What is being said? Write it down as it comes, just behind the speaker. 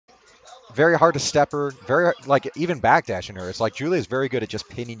Very hard to step her. Very like even backdashing her. It's like Julia's very good at just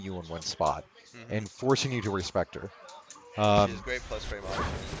pinning you in one spot Hmm. and forcing you to respect her. She has great plus frame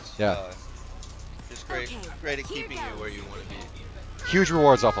options. Yeah, Just great at keeping you where you want to be. huge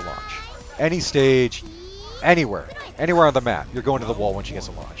rewards off a launch. Any stage, anywhere on the map, you're going to the wall when she gets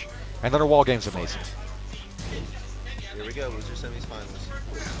a launch. And then her wall game's amazing. Here we go, loser semis finals.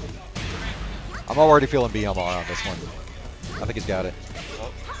 I'm already feeling BMR on this one. I think he's got it.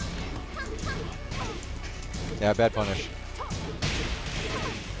 Oh, Yeah, bad punish.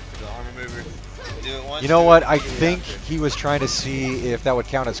 the arm remover. Do it once. You know what? I do it think after. he was trying to see if that would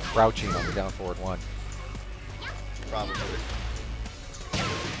count as crouching on the down forward one. Probably.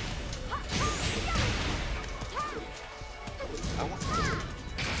 I want.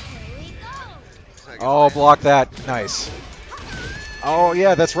 Oh, block that. Nice. Oh,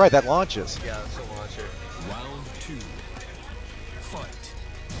 yeah, that's right. That launches. Yeah, that's a launcher. Round 2. Fight.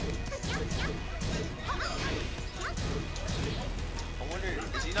 I wonder,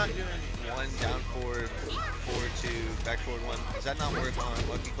 is he not doing one down forward, forward two, back forward one? Does that not work on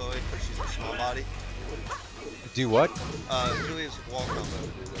Lucky Chloe because she's a small body? Do what? Julia's wall combo.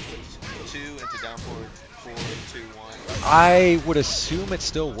 Two into down forward, forward, 2, 1. I would assume it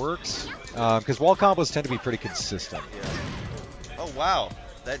still works because wall combos tend to be pretty consistent. Yeah. Oh wow,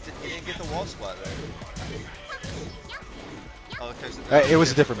 he didn't get the wall splat there. Oh, It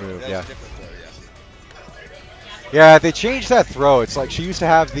was a different move, yeah. A different throw, yeah. Yeah, they changed that throw. It's like she used to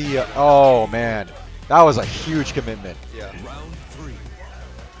have the. Oh man, that was a huge commitment. Yeah. Round 3.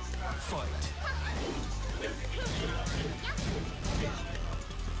 Fight.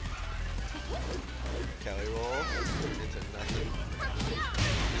 Kelly roll into nothing.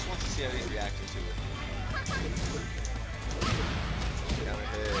 Just wants to see how he's reacting to it. Counter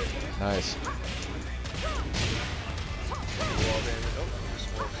hit. Nice. Wall damage. Oh, just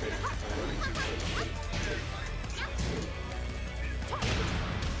wall shit. Running too much.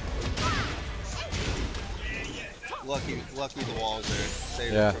 Lucky the wall's there.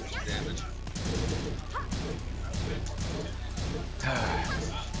 Save Yeah. it from some damage.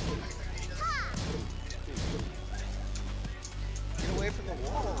 Get away from the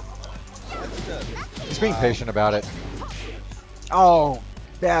wall. That's good. He's being patient about it. Oh,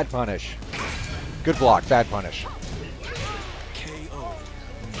 bad punish. Good block, bad punish. KO.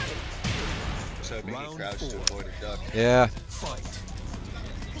 Just hoping he crouched to avoid a duck. Yeah. Fight.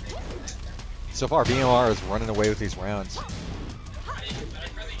 So far, BMR is running away with these rounds.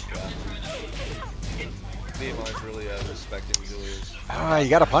 BMR's really respecting Julia's. Ah, you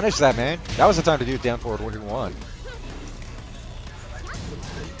gotta punish that, man. That was the time to do down forward 1-1.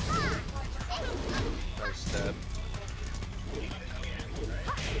 Nice step.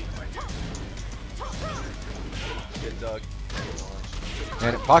 Good duck.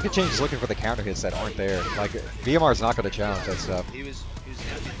 And Pockitchange is looking for the counter hits that aren't there. Like, BMR is not going to challenge that stuff. He was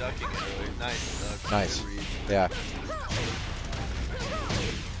empty ducking it earlier. Nice duck. Nice. Good read. Yeah.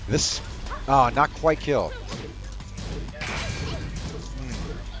 This, not quite kill.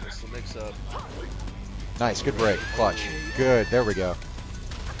 Just a mix up. Nice, good break, clutch. Good, there we go.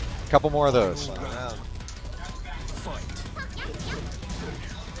 Couple more of those. Final round. Fight.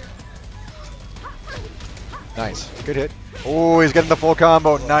 Nice, good hit. Oh, he's getting the full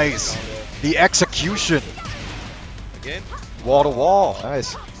combo, nice. The execution. Again? Wall to wall,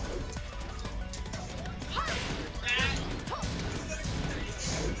 nice.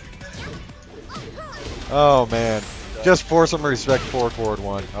 Oh man, just for some respect forward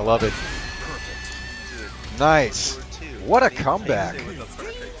one. I love it. Nice. What a comeback.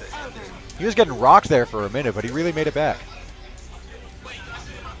 He was getting rocked there for a minute, but he really made it back.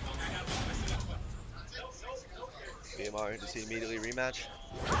 BMR, does he immediately rematch?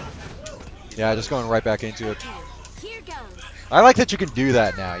 Yeah, just going right back into it. Here goes. I like that you can do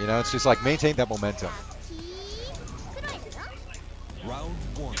that now, you know, it's just like maintain that momentum. Round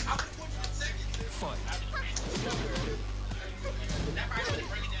 1. Fight.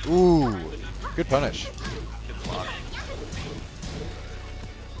 Ooh, good punish. Good block.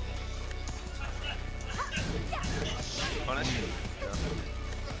 Punish?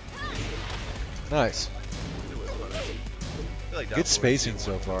 Nice. It was punish. I feel like down Good forward spacing 2-1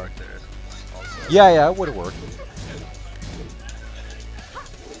 so would far. work there also. Yeah, it would have worked.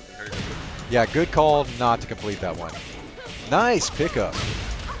 Hurt. Yeah, good call not to complete that one. Nice pickup.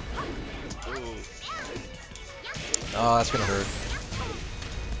 Ooh. Oh, that's gonna hurt.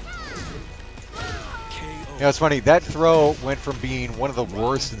 KO. You know, it's funny, that throw went from being one of the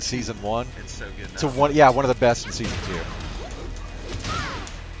worst in Season 1 It's so good now. to one of the best in Season 2.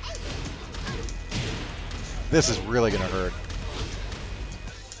 This is really gonna hurt.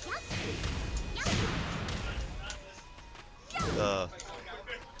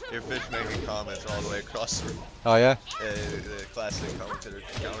 Your fish making comments all the way across the room. Oh yeah? The classic commentator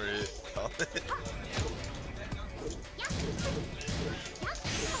counter comment.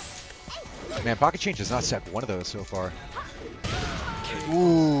 Man, Pockitchange has not set one of those so far.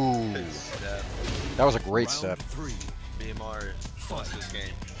 Ooh. Good step. That was a great Round step. 3. BMR lost this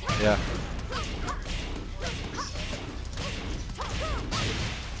game. Yeah.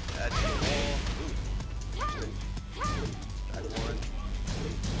 That's the ball. Ooh. Back one.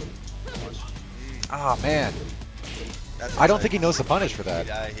 Ah, man. That's I don't think he knows the punish for that.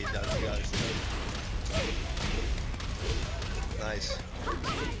 Yeah, he does. He does. Nice.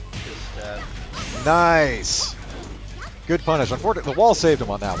 Good step. Nice. Good punish. Unfortunately, the wall saved him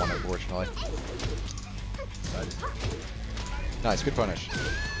on that one, unfortunately. Nice, good punish. KO.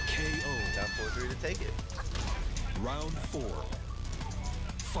 Down 4-3 to take it. Round 4.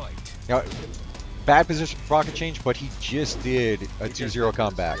 Fight. Now, bad position for Pockitchange, but he just did a 2-0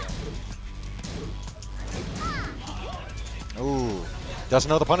 comeback. Ooh. Doesn't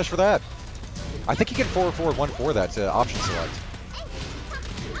know the punish for that. I think he can 4-4-1-4 that to option select.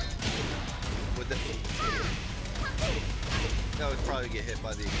 That would probably get hit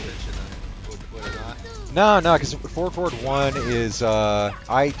by the extension, would it No, not? no, because 4-4-1 is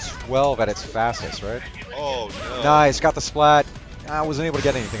I-12 at its fastest, right? Oh, no. Nice, got the splat. I wasn't able to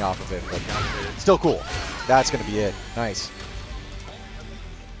get anything off of it, but still cool. That's going to be it. Nice.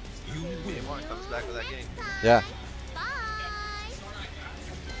 You win. BMR comes back with that game. Yeah.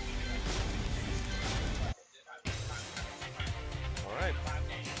 Alright.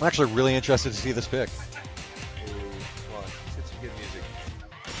 I'm actually really interested to see this pick. Ooh, come on. Let's get some good music.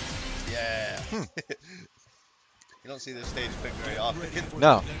 Yeah. You don't see this stage picked very often.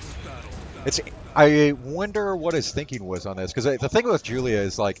 No. I wonder what his thinking was on this, because the thing with Julia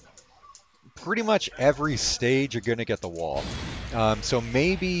is, like, pretty much every stage you're going to get the wall. So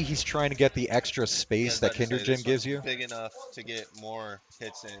maybe he's trying to get the extra space that Kindred Gym gives you. Big enough to get more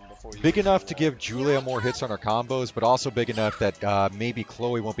hits in before you. Big enough to give Julia more hits on her combos, but also big enough that maybe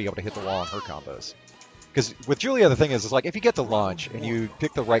Chloe won't be able to hit the wall on her combos. Because with Julia, the thing is like, if you get the launch and you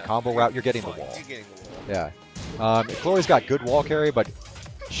pick the right combo route, you're getting the wall. You're getting the wall. Yeah. Chloe's got good wall carry, but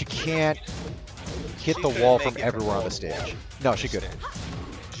she can't hit the wall from everywhere on the stage. No, she couldn't.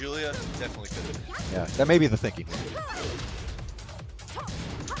 Julia definitely could have. Yeah, that may be the thinking.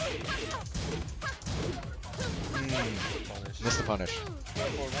 Missed the punish.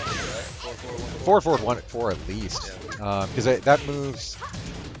 4-4-1-4 at least. Because that moves...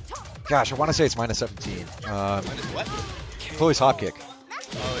 Gosh, I want to say it's -17. Minus what? Chloe's hop kick.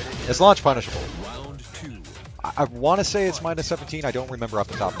 Oh, it is. It's launch punishable. Round 2. I want to say it's -17. I don't remember off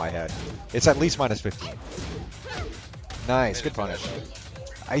the top of my head. It's at least -15. Nice, good punish.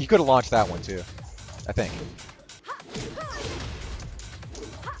 You could have launched that one too, I think.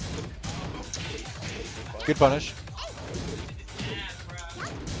 Good punish.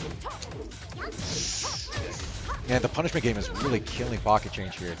 Man, the punishment game is really killing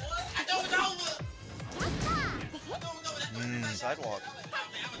Pockitchange here. Sidewalk.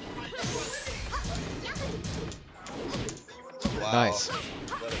 Wow. Nice. Let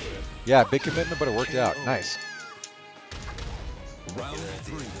it rip. Yeah, big commitment, but it worked out. Nice. Round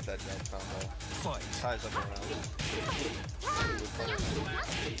 3. With that dead combo. Fight. Ties up around.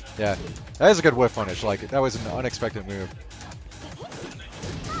 Yeah, that is a good whiff punish. Like, that was an unexpected move.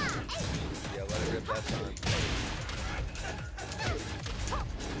 Yeah, let it rip that time.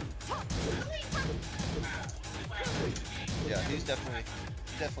 Yeah, he's definitely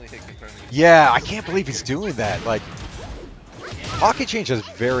hit confirming. Yeah, I can't believe he's doing that. Like, Pockitchange has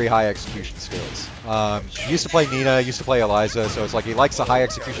very high execution skills. Used to play Nina, used to play Eliza, so it's like he likes the high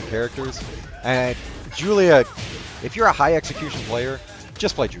execution characters. And Julia, if you're a high execution player,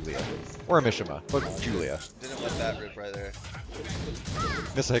 just play Julia. Or a Mishima, but Julia. Didn't let that rip right there.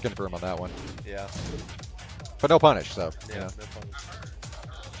 Miss a hit confirm on that one. Yeah. But no punish, so. Yeah, Yeah. no punish.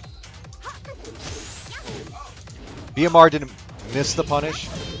 BMR didn't miss the punish.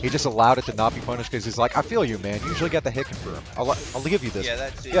 He just allowed it to not be punished because he's like, I feel you, man. You usually get the hit confirm. I'll give you this. Yeah,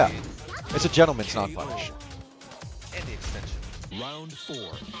 that's it. Yeah. It's a gentleman's non-punish. And the extension. Round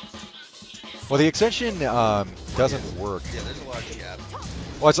 4. Well, the extension doesn't work. Yeah, there's a large gap.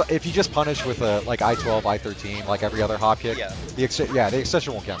 Well, it's like, if you just punish with a like I-12, I-13, like every other hop kick, Yeah. the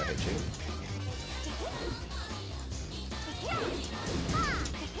extension won't count a hit cheat.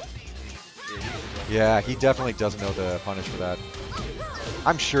 Yeah, he definitely doesn't know the punish for that.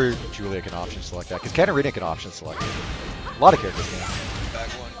 I'm sure Julia can option select that, because Katarina can option select it. A lot of characters can. Back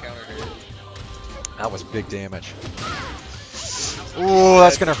one counter hit. That was big damage. Ooh,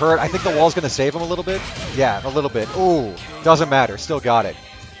 that's going to hurt. I think the wall's going to save him a little bit. Yeah, a little bit. Ooh, doesn't matter. Still got it.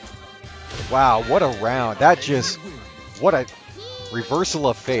 Wow, what a round. That just, what a reversal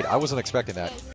of fate. I wasn't expecting that.